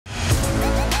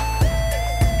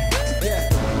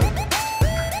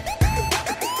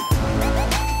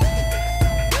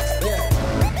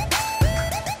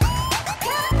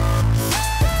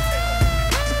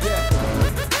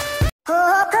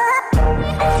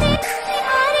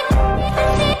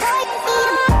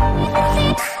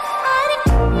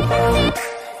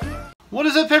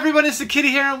everyone, it's the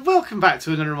Kiddie here and welcome back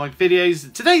to another of my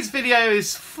videos. Today's video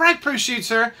is FRAG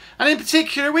Shooter, and in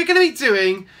particular we're going to be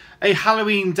doing a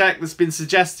Halloween deck that's been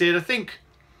suggested. I think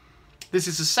this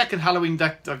is the second Halloween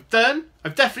deck I've done.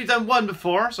 I've definitely done one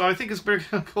before, so I think we're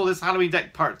going to call this Halloween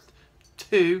deck part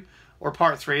 2 or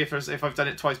part 3 if I've done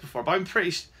it twice before. But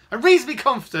I'm reasonably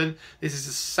confident this is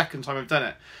the second time I've done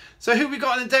it. So who we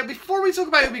got in the deck? Before we talk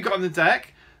about who we got in the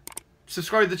deck,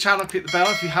 subscribe to the channel, click the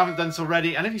bell if you haven't done so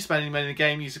already, and if you spend any money in the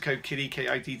game, use the code Kiddie,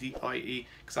 Kiddie,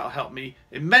 because that'll help me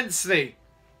immensely.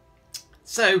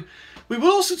 So we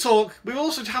will also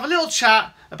have a little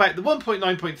chat about the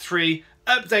 1.9.3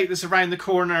 update that's around the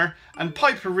corner and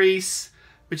Piper Reece.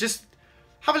 We just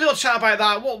have a little chat about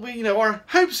that, what we, our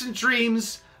hopes and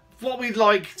dreams, what we'd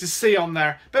like to see on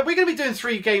there. But we're going to be doing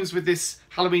 3 games with this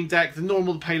Halloween deck, the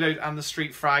normal, the payload, and the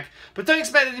street frag. But don't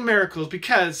expect any miracles,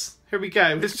 because here we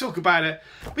go. Let's talk about it.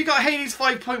 We got Hades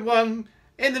 5.1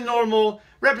 in the normal,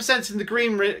 representing the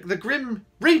Grim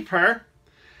Reaper.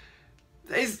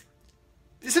 It's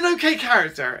an okay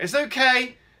character. It's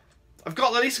okay. At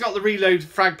least got the reload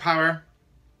frag power.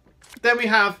 Then we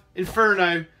have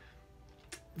Inferno.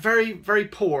 Very, very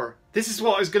poor. This is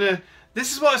what is gonna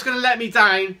let me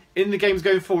down in the games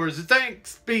going forward. So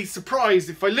don't be surprised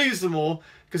if I lose them all,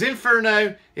 because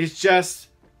Inferno is just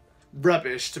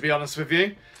rubbish, to be honest with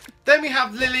you. Then we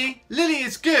have Lily. Lily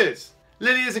is good.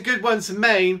 Lily is a good one to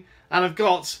main, and I've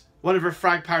got one of her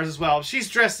frag powers as well. She's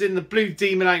dressed in the blue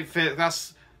demon outfit.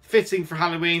 That's fitting for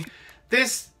Halloween.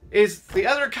 This is the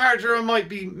other character I might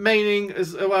be maining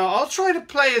as well. I'll try to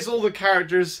play as all the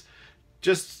characters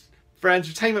just for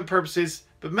entertainment purposes,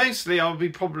 but mostly I'll be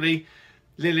probably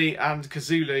Lily and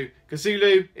Cthulhu.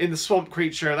 Cthulhu in the swamp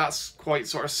creature, that's quite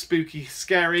sort of spooky,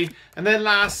 scary. And then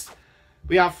last,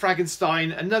 we have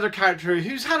Frankenstein, another character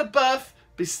who's had a buff,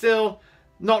 but still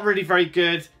not really very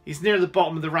good. He's near the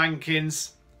bottom of the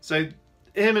rankings. So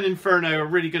him and Inferno are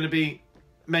really going to be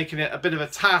making it a bit of a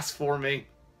task for me.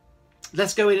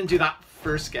 Let's go in and do that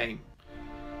first game.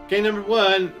 Game number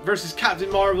 1 versus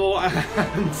Captain Marvel.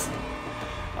 And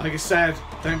like I said,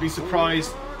 don't be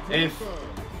surprised if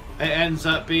it ends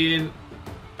up being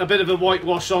a bit of a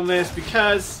whitewash on this,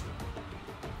 because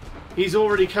he's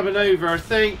already coming over, I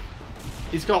think.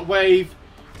 He's got Wave.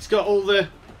 He's got all the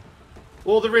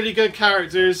really good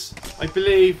characters, I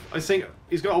believe. I think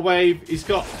he's got a Wave. He's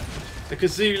got the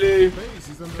Cthulhu.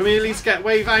 Can we at least get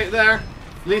Wave out there?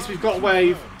 At least we've got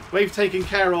Wave. Wave taken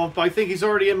care of, but I think he's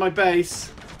already in my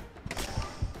base.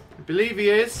 I believe he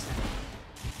is.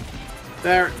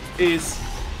 There is.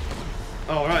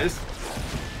 Oh, right.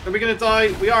 Are we going to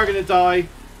die? We are going to die.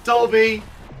 Dolby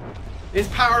is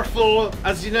powerful,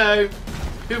 as you know.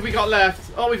 Who have we got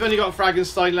left? Oh, we've only got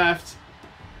Frankenstein left.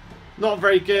 Not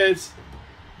very good.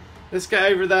 Let's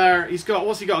get over there. He's got,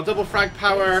 what's he got? Double frag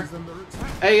power.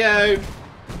 AO.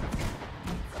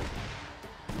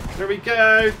 There we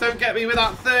go. Don't get me with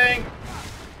that thing.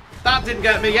 That didn't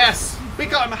get me. Yes. We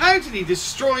got him. How did he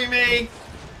destroy me?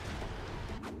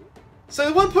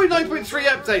 So the 1.9.3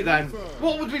 update then.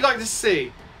 What would we like to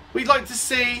see? We'd like to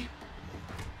see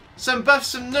some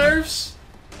buffs and nerfs.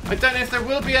 I don't know if there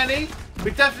will be any.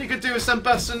 We definitely could do with some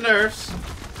buffs and nerfs.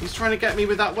 He's trying to get me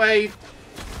with that wave.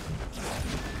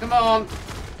 Come on.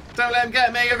 Don't let him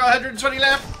get me. I've got 120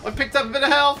 left. I picked up a bit of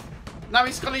health. Now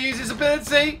he's going to use his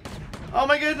ability. Oh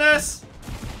my goodness.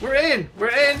 We're in. We're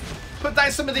in. Put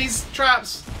down some of these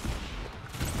traps.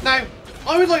 Now,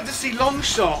 I would like to see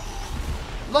Longshot.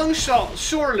 Longshot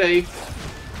surely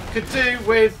could do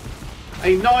with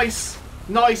a nice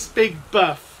big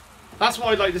buff. That's what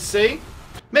I'd like to see.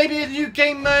 Maybe a new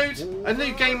game mode. A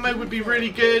new game mode would be really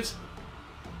good.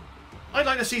 I'd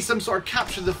like to see some sort of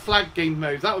capture the flag game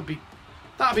mode. That'd be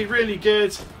really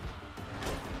good.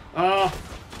 I'm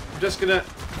just gonna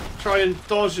try and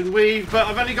dodge and weave, but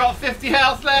I've only got 50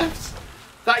 health left.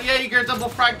 That Jaeger double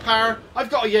frag power. I've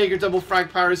got a Jaeger double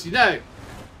frag power, as you know.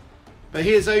 But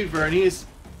he is over, and he's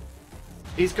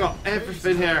got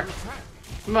everything here.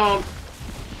 Come on.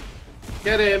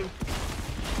 Get him.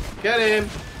 Get him.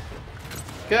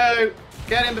 Go.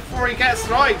 Get him before he gets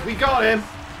right. We got him.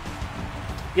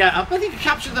 Yeah, I think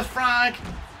capture the frag.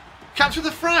 Capture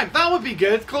the frag. That would be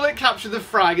good. Call it capture the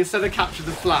frag instead of capture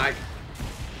the flag.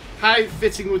 How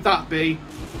fitting would that be?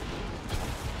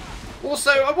 Also,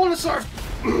 I want to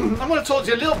I want to talk to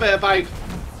you a little bit about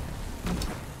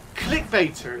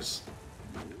clickbaiters.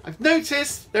 I've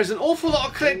noticed there's an awful lot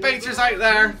of clickbaiters out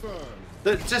there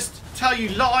that just tell you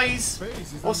lies.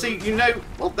 Obviously,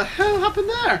 what the hell happened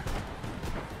there?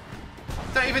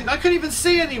 I couldn't even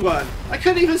see anyone. I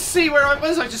couldn't even see where I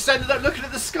was. I just ended up looking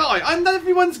at the sky.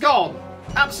 Everyone's gone.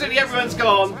 Absolutely everyone's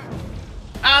gone.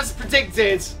 As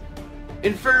predicted.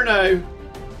 Inferno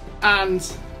and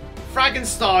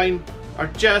Frankenstein are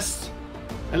just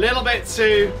a little bit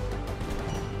too...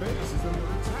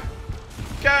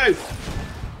 Go!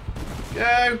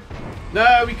 Go!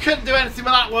 No, we couldn't do anything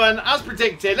with that one, as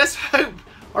predicted. Let's hope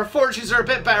our fortunes are a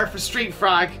bit better for Street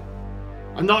Frag.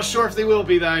 I'm not sure if they will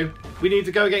be, though. We need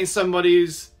to go against somebody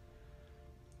who's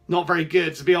not very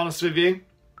good, to be honest with you.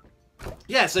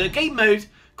 Yeah, so a game mode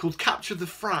called Capture the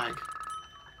Frag.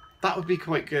 That would be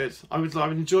quite good. I would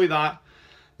enjoy that.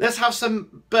 Let's have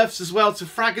some buffs as well to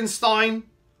Frankenstein.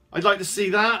 I'd like to see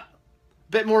that.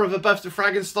 A bit more of a buff to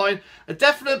Frankenstein. A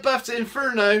definite buff to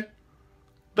Inferno,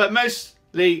 but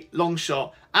mostly long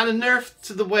shot. And a nerf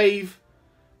to the wave.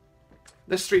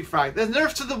 Let's Street Frag. There's a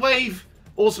nerf to the wave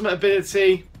ultimate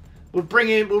ability. We'll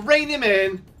rein him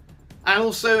in. And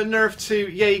also a nerf to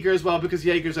Jaeger as well, because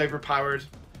Jaeger's overpowered.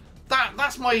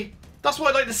 That's what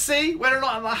I'd like to see. Whether or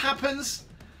not that happens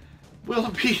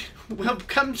will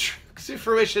come to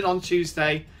fruition on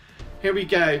Tuesday. Here we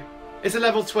go. It's a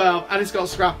level 12 and it's got a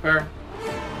Scrapper.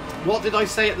 What did I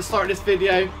say at the start of this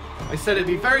video? I said it'd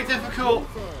be very difficult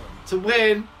to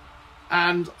win,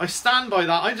 and I stand by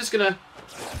that. I'm just gonna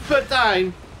put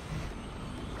down.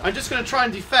 I'm just gonna try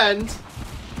and defend.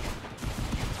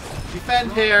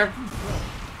 Defend here.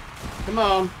 Come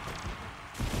on.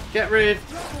 Get rid.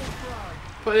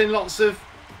 Put in lots of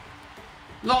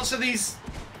these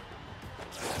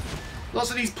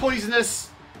poisonous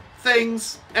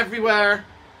things everywhere.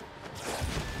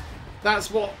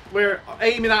 That's what we're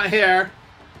aiming at here.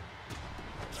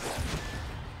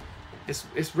 It's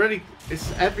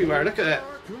everywhere. Look at it.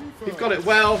 We've got it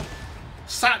well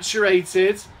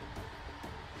saturated.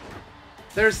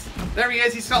 There he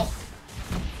is. He's got...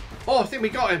 Oh, I think we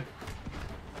got him.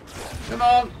 Come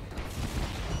on.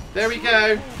 There we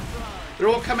go. They're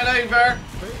all coming over.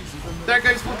 There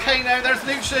goes Volcano. There's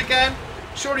Lucha again.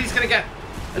 Surely he's going to get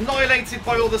annihilated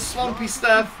by all the swampy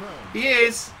stuff. He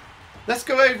is. Let's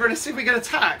go over and see if we can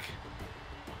attack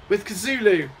with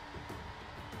Kazulu.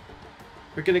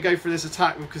 We're going to go for this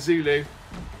attack with Kazulu.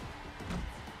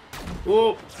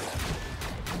 Oh.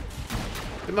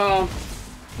 Come on.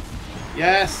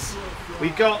 Yes. We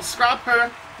got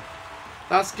Scrapper.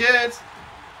 That's good.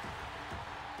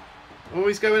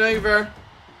 Always going over.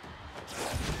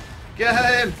 Get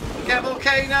him. Get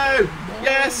Volcano.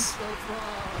 Yes.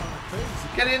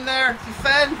 Get in there.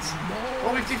 Defend.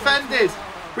 Oh, we've defended.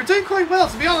 We're doing quite well,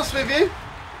 to be honest with you.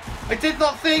 I did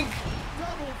not think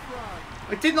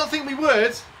we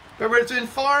would, but we're doing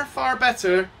far, far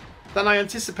better than I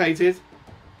anticipated.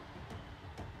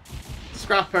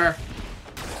 Scrapper.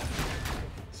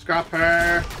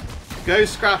 Scrapper. Go,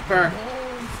 Scrapper.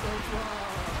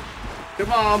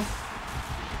 Come on.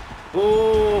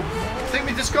 Oh, I think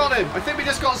we just got him. I think we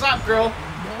just got Zap Girl.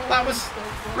 That was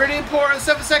really important.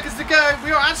 7 seconds to go.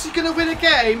 We are actually going to win a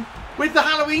game with the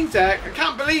Halloween deck. I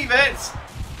can't believe it.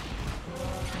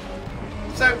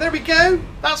 So there we go.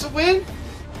 That's a win.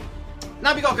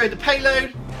 Now we got to go to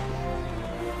payload.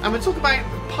 And we'll talk about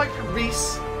Piper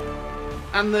Reece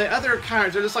and the other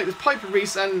character. Looks like there's Piper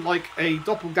Reece and like a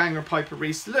doppelganger Piper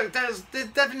Reece. Look, they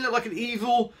definitely look like an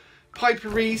evil Piper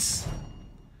Reece.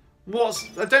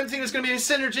 I don't think there's going to be any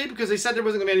synergy, because they said there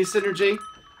wasn't going to be any synergy.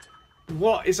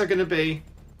 What is there going to be?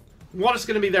 What is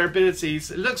going to be their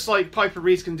abilities? It looks like Piper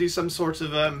Reece can do some sort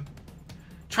of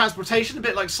transportation, a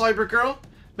bit like Cyber Girl.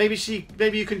 Maybe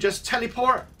you can just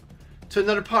teleport to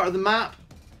another part of the map.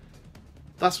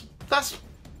 That's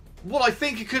what I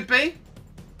think it could be.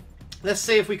 Let's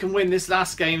see if we can win this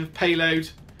last game of payload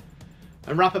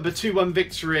and wrap up a 2-1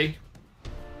 victory.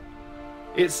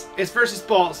 It's versus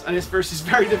bots, and it's versus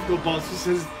very difficult bots. This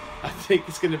is, I think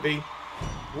it's going to be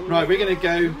right. We're going to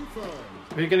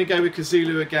go with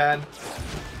Kazulu again.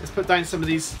 Let's put down some of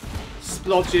these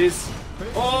splodges.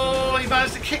 Oh, he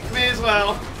managed to kick me as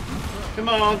well. Come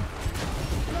on.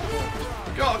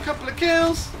 Got a couple of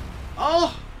kills.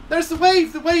 Oh, there's the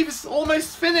wave. The wave is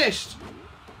almost finished.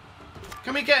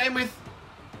 Can we get him with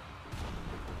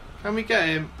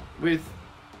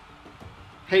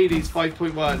Hades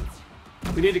 5.1?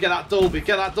 We need to get that Dolby.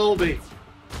 Get that Dolby.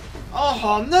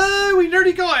 Oh no, we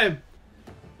nearly got him.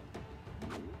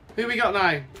 Who we got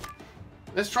now?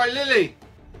 Let's try Lily.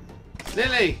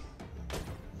 Lily.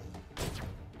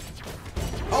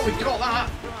 Oh, we got that.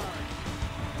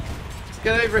 Let's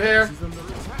get over here.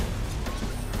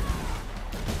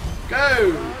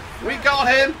 Go. We got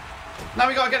him. Now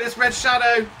we got to get this Red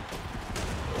Shadow.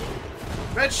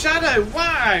 Red Shadow.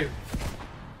 Wow.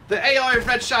 The AI of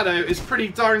Red Shadow is pretty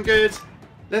darn good.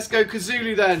 Let's go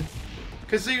Kazulu then.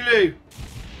 Kazulu.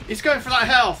 He's going for that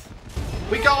health.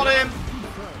 We got him.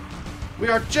 We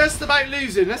are just about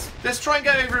losing. Let's try and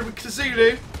get over with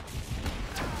Kazulu.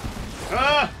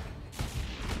 Ah!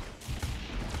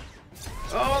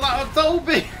 Oh, that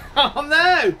Dolby! Oh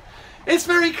no! It's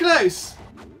very close.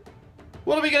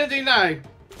 What are we going to do now?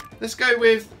 Let's go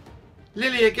with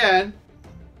Lily again.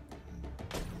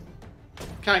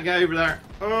 Can't get over there.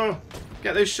 Oh,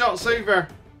 get those shots over.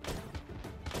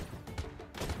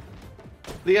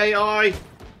 The AI.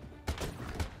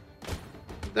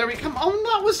 There we come. Oh,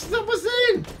 that was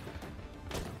in.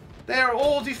 They're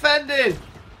all defending.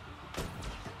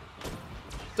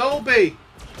 Dolby.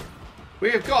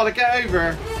 We have got to get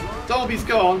over. Dolby's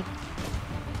gone.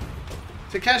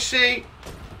 Takeshi.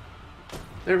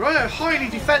 They're highly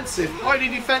defensive. Highly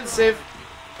defensive.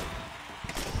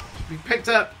 We picked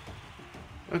up.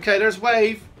 Okay, there's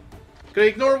Wave. Gonna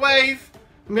ignore Wave.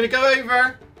 I'm gonna go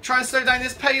over. Try and slow down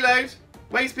this payload.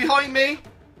 Wave's behind me.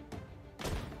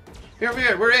 Here we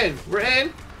are. We're in. We're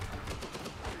in.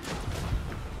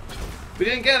 We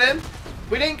didn't get him.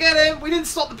 We didn't get him. We didn't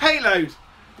stop the payload.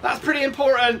 That's pretty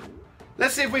important.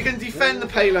 Let's see if we can defend the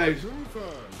payload.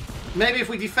 Maybe if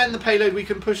we defend the payload, we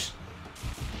can push.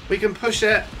 We can push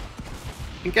it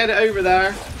and get it over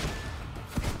there.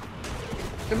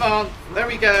 Come on. There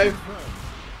we go.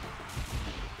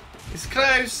 It's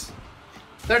close.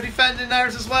 They're defending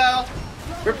theirs as well.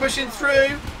 We're pushing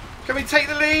through. Can we take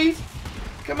the lead?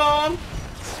 Come on.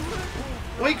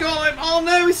 We got him. Oh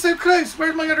no, he's so close.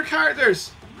 Where's my other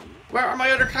characters? Where are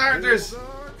my other characters?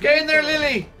 Get in there,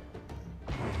 Lily.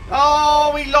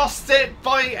 Oh, we lost it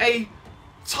by a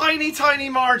tiny, tiny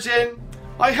margin.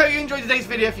 I hope you enjoyed today's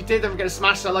video. If you did, don't forget to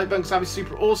smash that like button because that'd be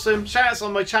super awesome. Shout outs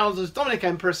on my channels as Dominic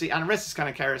M. Percy and Reece kind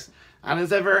of cares. And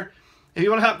as ever, if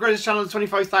you want to help grow this channel to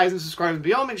 25,000 subscribers and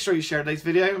beyond, make sure you share today's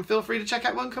video and feel free to check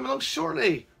out one coming along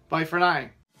shortly. Bye for now.